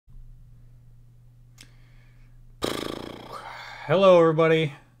Hello,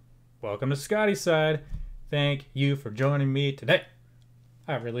 everybody. Welcome to Scotty's Side. Thank you for joining me today.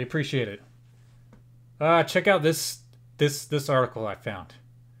 I really appreciate it. Check out this article I found.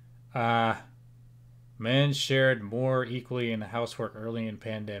 Men shared more equally in housework early in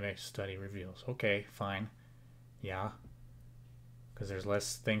pandemic, study reveals. Okay, fine. Yeah, because there's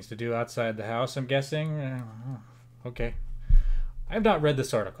less things to do outside the house, I'm guessing. Okay. I have not read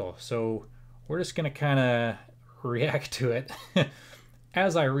this article, so we're just going to kind of react to it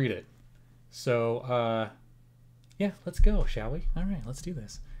as I read it. So, yeah, let's go, shall we? All right, let's do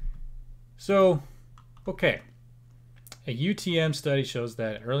this. So, okay. A UTM study shows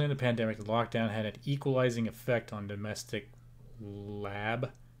that early in the pandemic, the lockdown had an equalizing effect on domestic I'm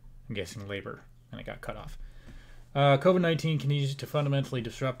guessing labor, and it got cut off. COVID-19 continues to fundamentally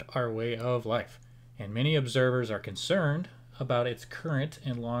disrupt our way of life, and many observers are concerned about its current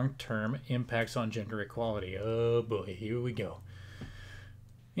and long-term impacts on gender equality. Oh boy, here we go.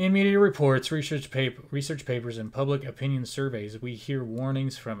 In media reports, research papers, and public opinion surveys, we hear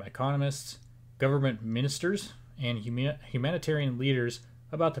warnings from economists, government ministers, and humanitarian leaders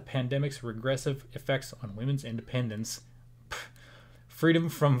about the pandemic's regressive effects on women's independence, freedom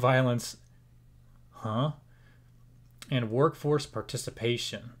from violence, and workforce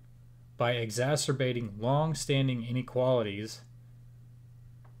participation by exacerbating long-standing inequalities.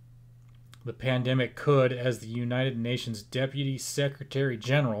 The pandemic could, as the United Nations Deputy Secretary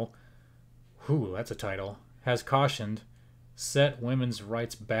General, that's a title, has cautioned, set women's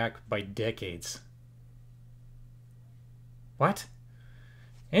rights back by decades. What?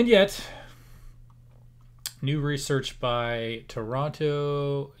 And yet, new research by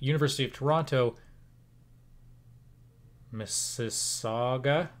University of Toronto,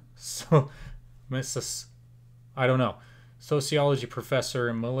 Mississauga, sociology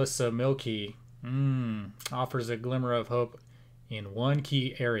professor Melissa Milkey offers a glimmer of hope in one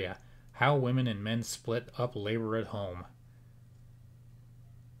key area: how women and men split up labor at home.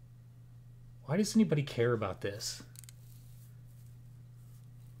 Why does anybody care about this?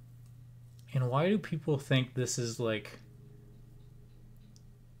 And why do people think this is like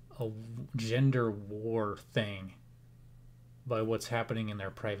a gender war thing by what's happening in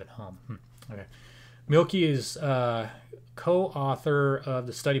their private home? Okay. Milkey is co-author of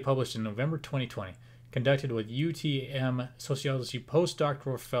the study published in November 2020, conducted with UTM sociology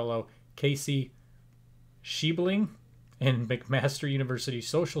postdoctoral fellow Casey Schiebling and McMaster University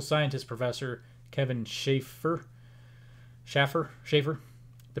social scientist professor Kevin Schaefer.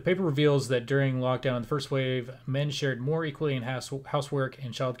 The paper reveals that during lockdown in the first wave, men shared more equally in housework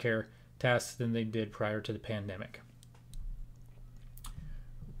and childcare tasks than they did prior to the pandemic.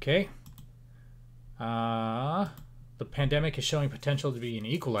 Okay. The pandemic is showing potential to be an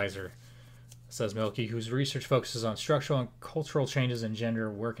equalizer, says Milkey, whose research focuses on structural and cultural changes in gender,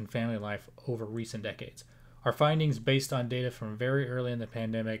 work, and family life over recent decades. Our findings, based on data from very early in the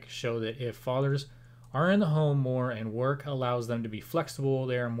pandemic, show that if fathers are in the home more and work allows them to be flexible,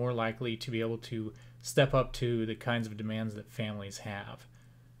 they are more likely to be able to step up to the kinds of demands that families have.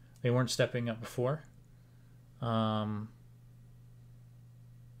 They weren't stepping up before. In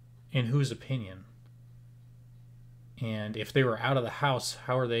whose opinion? And if they were out of the house,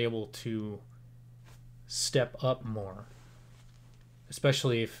 how are they able to step up more?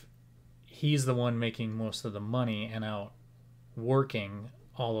 Especially if he's the one making most of the money and out working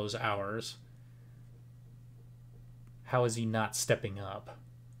all those hours. How is he not stepping up?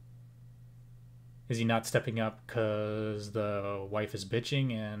 Is he not stepping up because the wife is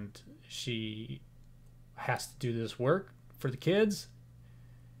bitching and she has to do this work for the kids?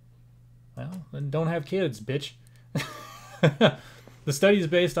 Well, then don't have kids, bitch. The study is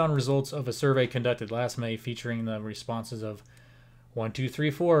based on results of a survey conducted last May featuring the responses of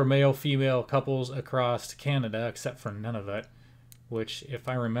 4 male-female couples across Canada, except for Nunavut, which, if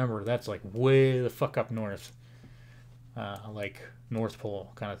I remember, that's like way the fuck up north. Like North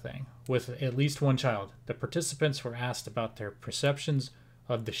Pole kind of thing, with at least one child. The participants were asked about their perceptions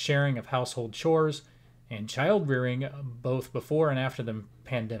of the sharing of household chores and child rearing both before and after the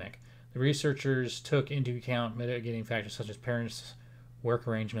pandemic. The researchers took into account mitigating factors such as parents' work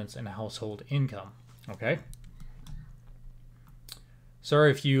arrangements and household income. Okay.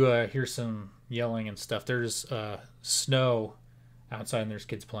 Sorry if you hear some yelling and stuff. There's snow outside and there's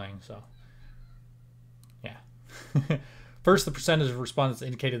kids playing, so yeah. First, the percentage of respondents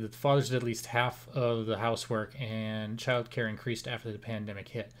indicated that the fathers did at least half of the housework and childcare increased after the pandemic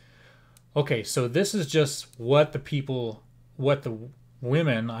hit. Okay, so this is just what the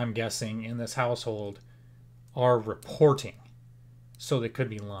women, I'm guessing, in this household are reporting. So they could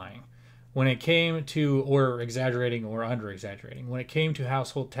be lying. When it came to, or exaggerating or under exaggerating, when it came to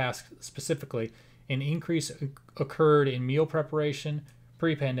household tasks specifically, an increase occurred in meal preparation.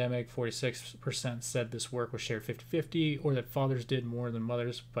 Pre-pandemic, 46% said this work was shared 50-50, or that fathers did more than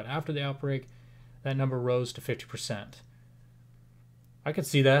mothers. But after the outbreak, that number rose to 50%. I could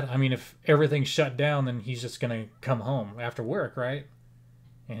see that. I mean, if everything's shut down, then he's just going to come home after work, right?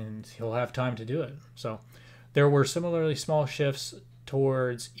 And he'll have time to do it. So there were similarly small shifts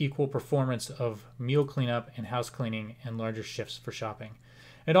towards equal performance of meal cleanup and house cleaning, and larger shifts for shopping.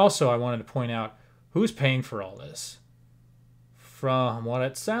 And also, I wanted to point out, who's paying for all this? From what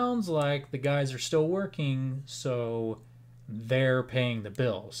it sounds like, the guys are still working, so they're paying the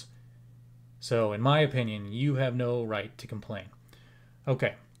bills. So in my opinion, you have no right to complain.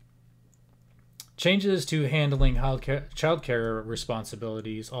 Okay. Changes to handling childcare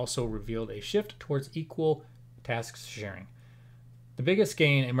responsibilities also revealed a shift towards equal tasks sharing. The biggest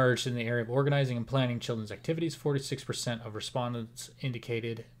gain emerged in the area of organizing and planning children's activities. 46% of respondents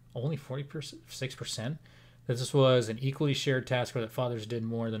indicated, only 46%, that this was an equally shared task, or that fathers did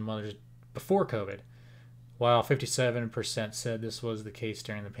more than mothers before COVID, while 57% said this was the case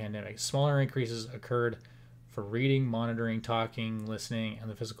during the pandemic. Smaller increases occurred for reading, monitoring, talking, listening, and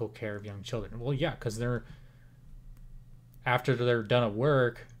the physical care of young children. Well, yeah, because after they're done at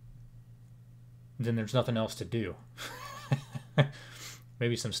work, then there's nothing else to do.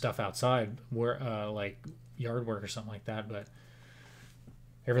 Maybe some stuff outside, like yard work or something like that, but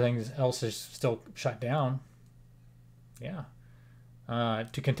everything else is still shut down. Yeah.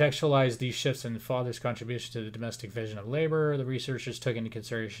 To contextualize these shifts in fathers' contribution to the domestic division of labor, the researchers took into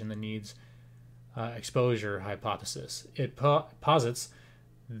consideration the needs exposure hypothesis. It posits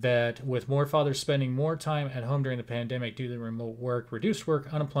that with more fathers spending more time at home during the pandemic due to remote work, reduced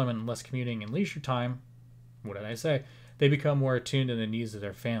work, unemployment, and less commuting and leisure time, what did I say? They become more attuned to the needs of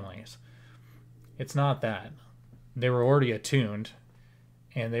their families. It's not that. They were already attuned,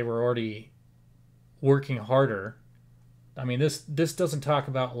 and they were already working harder. I mean, this doesn't talk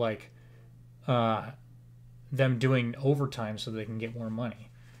about like them doing overtime so they can get more money,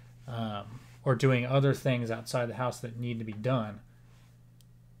 or doing other things outside the house that need to be done.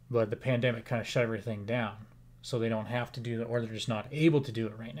 But the pandemic kind of shut everything down, so they don't have to do that, or they're just not able to do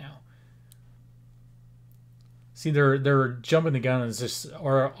it right now. See, they're jumping the gun and just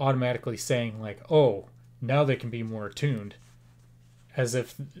are automatically saying like, oh, now they can be more attuned, as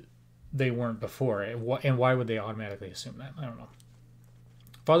if they weren't before. And why would they automatically assume that? I don't know.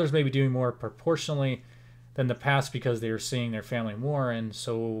 Fathers may be doing more proportionally than the past because they are seeing their family more and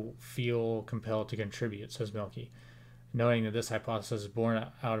so feel compelled to contribute, says Milky, noting that this hypothesis is born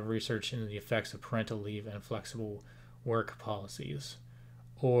out of research into the effects of parental leave and flexible work policies.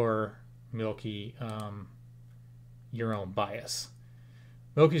 Or Milky, your own bias.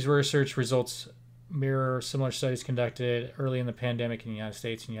 Milky's research results mirror similar studies conducted early in the pandemic in the United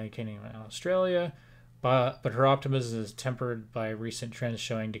States and United Kingdom and Australia, but her optimism is tempered by recent trends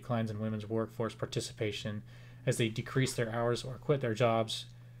showing declines in women's workforce participation as they decrease their hours or quit their jobs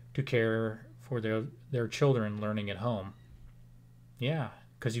to care for their children learning at home. Yeah,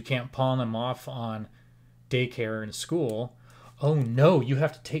 because you can't pawn them off on daycare and school. Oh no, you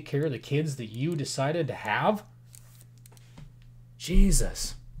have to take care of the kids that you decided to have?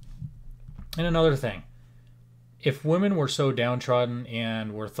 Jesus. And another thing, if women were so downtrodden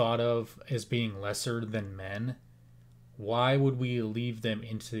and were thought of as being lesser than men, why would we leave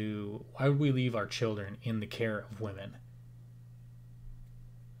our children in the care of women?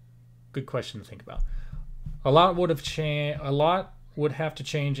 Good question to think about. A lot would have to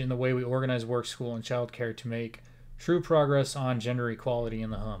change in the way we organize work, school, and childcare to make true progress on gender equality in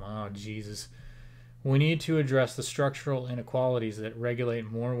the home. Oh, Jesus. We need to address the structural inequalities that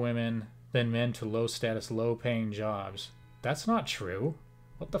regulate more women than men to low-status, low-paying jobs. That's not true.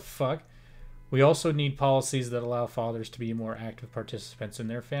 What the fuck? We also need policies that allow fathers to be more active participants in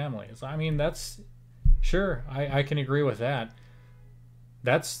their families. I mean, that's... Sure, I can agree with that.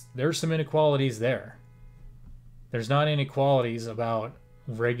 There's some inequalities there. There's not inequalities about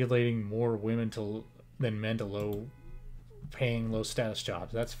regulating more women than men to low-paying, low-status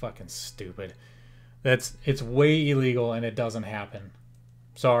jobs. That's fucking stupid. It's way illegal and it doesn't happen.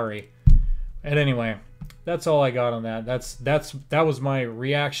 Sorry. And anyway, that's all I got on that. That was my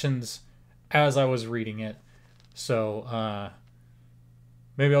reactions as I was reading it. So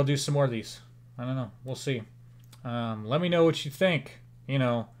maybe I'll do some more of these. I don't know. We'll see. Let me know what you think. You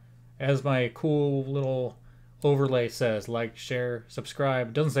know, as my cool little overlay says, like, share, subscribe.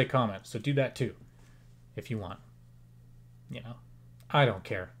 It doesn't say comment, so do that too if you want. You know, I don't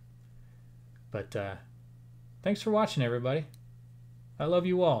care. But thanks for watching, everybody. I love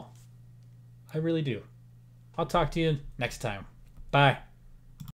you all. I really do. I'll talk to you next time. Bye.